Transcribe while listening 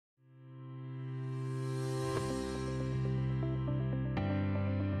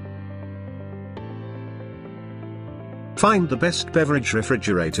Find the best beverage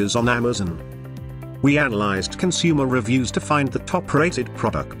refrigerators on Amazon. We analyzed consumer reviews to find the top-rated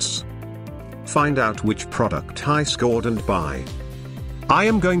products. Find out which product I scored and buy. I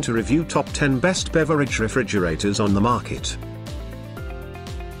am going to review top 10 best beverage refrigerators on the market.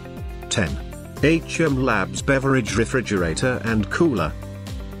 10. hOmeLabs Beverage Refrigerator and Cooler.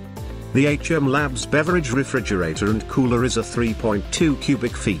 The hOmeLabs Beverage Refrigerator and Cooler is a 3.2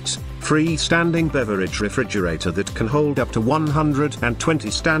 cubic feet, freestanding beverage refrigerator that can hold up to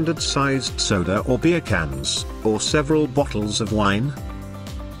 120 standard-sized soda or beer cans, or several bottles of wine.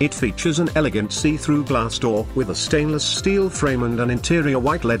 It features an elegant see-through glass door with a stainless steel frame and an interior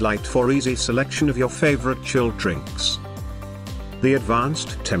white LED light for easy selection of your favorite chilled drinks. The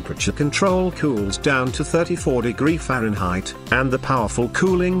advanced temperature control cools down to 34 degrees Fahrenheit, and the powerful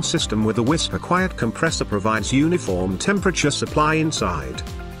cooling system with a whisper quiet compressor provides uniform temperature supply inside.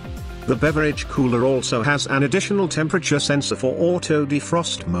 The beverage cooler also has an additional temperature sensor for auto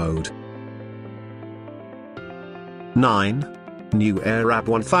defrost mode. 9. NewAir AB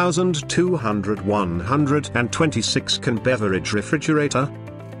 1200 126 can beverage refrigerator.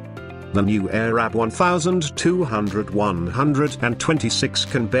 The NewAir AB 1200 126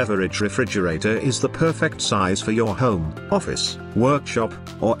 can beverage refrigerator is the perfect size for your home, office, workshop,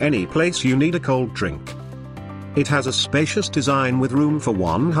 or any place you need a cold drink. It has a spacious design with room for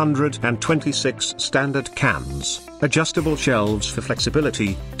 126 standard cans, adjustable shelves for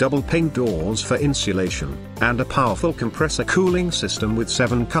flexibility, double pane doors for insulation, and a powerful compressor cooling system with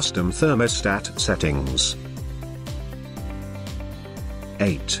 7 custom thermostat settings.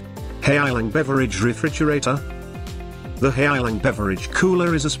 8. HAILANG Beverage Refrigerator. The HAILANG Beverage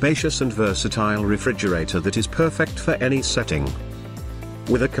Cooler is a spacious and versatile refrigerator that is perfect for any setting.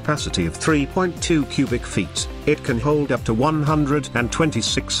 With a capacity of 3.2 cubic feet, it can hold up to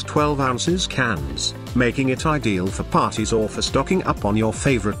 126 12-ounces cans, making it ideal for parties or for stocking up on your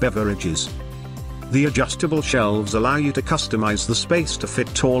favorite beverages. The adjustable shelves allow you to customize the space to fit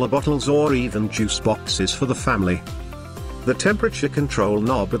taller bottles or even juice boxes for the family. The temperature control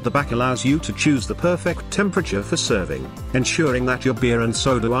knob at the back allows you to choose the perfect temperature for serving, ensuring that your beer and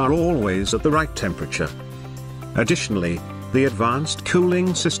soda are always at the right temperature. Additionally, the advanced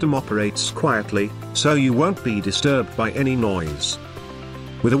cooling system operates quietly, so you won't be disturbed by any noise.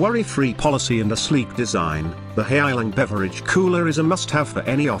 With a worry-free policy and a sleek design, the HAILANG Beverage Cooler is a must-have for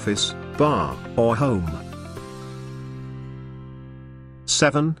any office, bar, or home.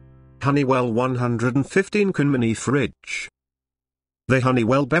 7. Honeywell 115 can mini fridge. The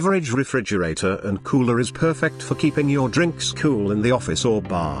Honeywell Beverage Refrigerator and Cooler is perfect for keeping your drinks cool in the office or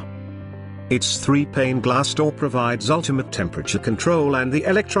bar. Its 3-pane glass door provides ultimate temperature control, and the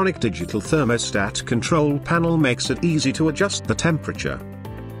electronic digital thermostat control panel makes it easy to adjust the temperature.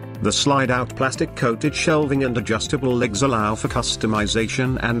 The slide-out plastic-coated shelving and adjustable legs allow for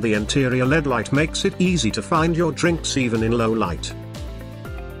customization, and the interior LED light makes it easy to find your drinks even in low light.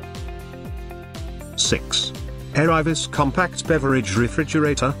 6. Erivess Compact Beverage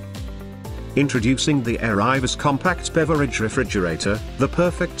Refrigerator. Introducing the Erivess Compact Beverage Refrigerator, the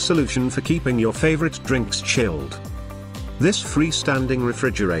perfect solution for keeping your favorite drinks chilled. This freestanding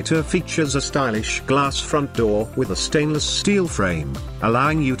refrigerator features a stylish glass front door with a stainless steel frame,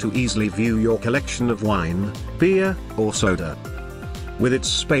 allowing you to easily view your collection of wine, beer, or soda. With its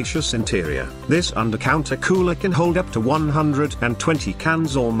spacious interior, this under-counter cooler can hold up to 120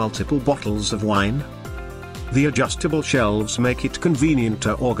 cans or multiple bottles of wine. The adjustable shelves make it convenient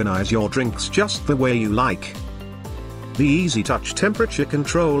to organize your drinks just the way you like. The easy-touch temperature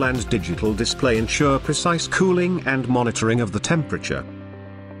control and digital display ensure precise cooling and monitoring of the temperature.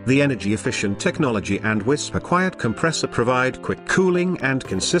 The energy-efficient technology and whisper-quiet compressor provide quick cooling and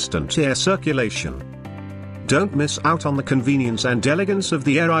consistent air circulation. Don't miss out on the convenience and elegance of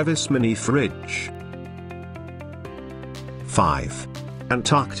the Erivess mini fridge. 5.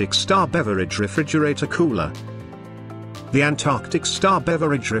 Antarctic Star Beverage Refrigerator Cooler. The Antarctic Star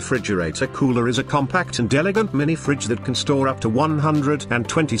Beverage Refrigerator Cooler is a compact and elegant mini fridge that can store up to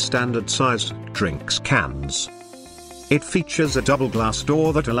 120 standard-sized drinks cans. It features a double glass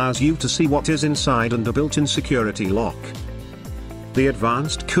door that allows you to see what is inside and a built-in security lock. The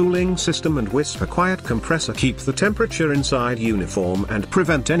advanced cooling system and whisper-quiet compressor keep the temperature inside uniform and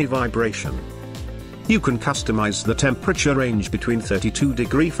prevent any vibration. You can customize the temperature range between 32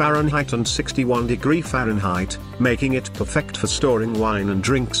 degrees Fahrenheit and 61 degrees Fahrenheit, making it perfect for storing wine and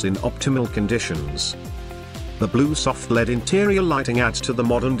drinks in optimal conditions. The blue soft LED interior lighting adds to the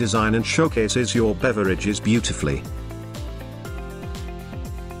modern design and showcases your beverages beautifully.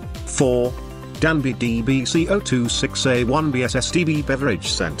 4. Danby DBC026A1BSSDB Beverage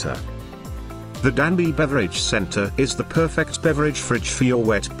Center. The Danby Beverage Center is the perfect beverage fridge for your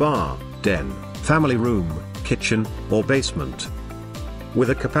wet bar, den, family room, kitchen, or basement. With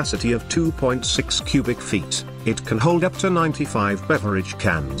a capacity of 2.6 cubic feet, it can hold up to 95 beverage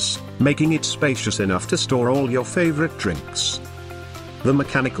cans, making it spacious enough to store all your favorite drinks. The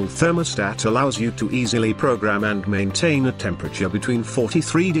mechanical thermostat allows you to easily program and maintain a temperature between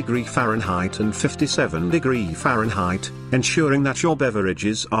 43°F and 57°F, ensuring that your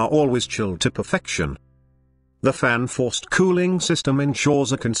beverages are always chilled to perfection. The fan-forced cooling system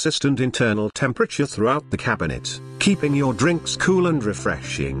ensures a consistent internal temperature throughout the cabinet, keeping your drinks cool and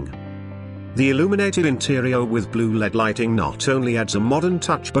refreshing. The illuminated interior with blue LED lighting not only adds a modern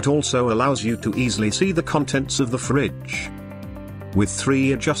touch but also allows you to easily see the contents of the fridge. With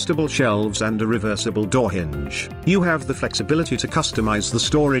 3 adjustable shelves and a reversible door hinge, you have the flexibility to customize the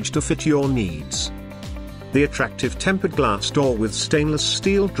storage to fit your needs. The attractive tempered glass door with stainless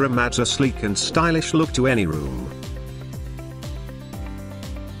steel trim adds a sleek and stylish look to any room.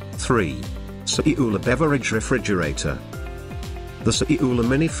 3. Saeoola Beverage Refrigerator. The Saeoola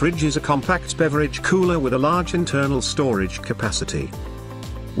Mini Fridge is a compact beverage cooler with a large internal storage capacity.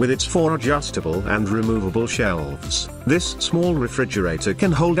 With its 4 adjustable and removable shelves, this small refrigerator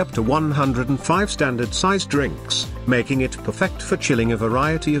can hold up to 105 standard-sized drinks, making it perfect for chilling a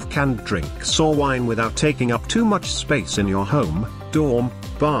variety of canned drinks or wine without taking up too much space in your home, dorm,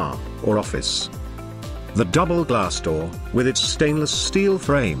 bar, or office. The double glass door, with its stainless steel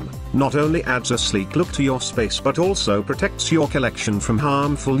frame, not only adds a sleek look to your space but also protects your collection from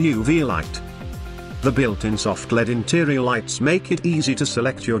harmful UV light. The built-in soft LED interior lights make it easy to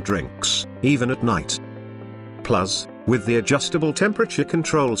select your drinks, even at night. Plus, with the adjustable temperature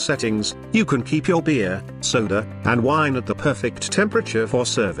control settings, you can keep your beer, soda, and wine at the perfect temperature for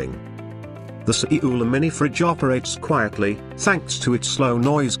serving. The Saeoola Mini Fridge operates quietly, thanks to its low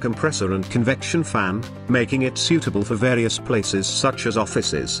noise compressor and convection fan, making it suitable for various places such as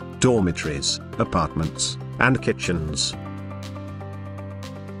offices, dormitories, apartments, and kitchens.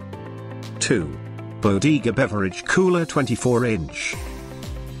 2. BODEGA Beverage Cooler 24-inch.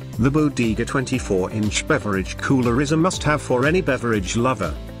 The BODEGA 24-inch beverage cooler is a must-have for any beverage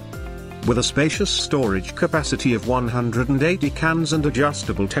lover. With a spacious storage capacity of 180 cans and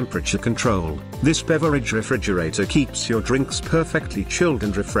adjustable temperature control, this beverage refrigerator keeps your drinks perfectly chilled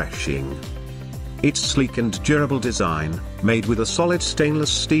and refreshing. Its sleek and durable design, made with a solid stainless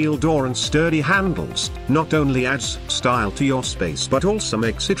steel door and sturdy handles, not only adds style to your space but also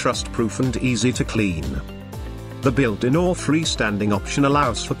makes it rust-proof and easy to clean. The built-in or freestanding option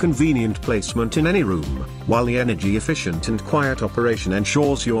allows for convenient placement in any room, while the energy-efficient and quiet operation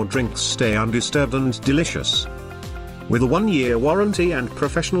ensures your drinks stay undisturbed and delicious. With a 1-year warranty and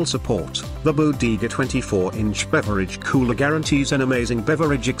professional support, the BODEGA 24-inch beverage cooler guarantees an amazing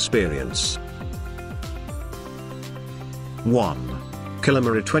beverage experience. 1.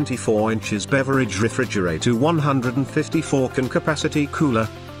 Kalamera 24 inches Beverage Refrigerator 154 can Capacity Cooler.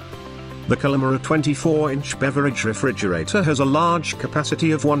 The Kalamera 24-inch beverage refrigerator has a large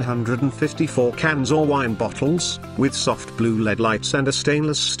capacity of 154 cans or wine bottles, with soft blue LED lights and a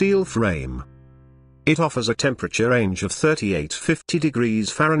stainless steel frame. It offers a temperature range of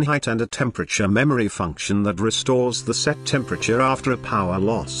 38–50°F and a temperature memory function that restores the set temperature after a power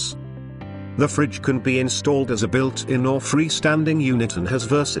loss. The fridge can be installed as a built-in or freestanding unit and has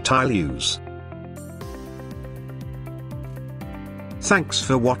versatile use. Thanks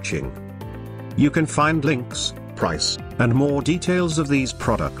for watching. You can find links, price, and more details of these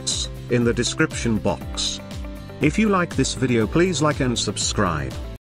products in the description box. If you like this video, please like and subscribe.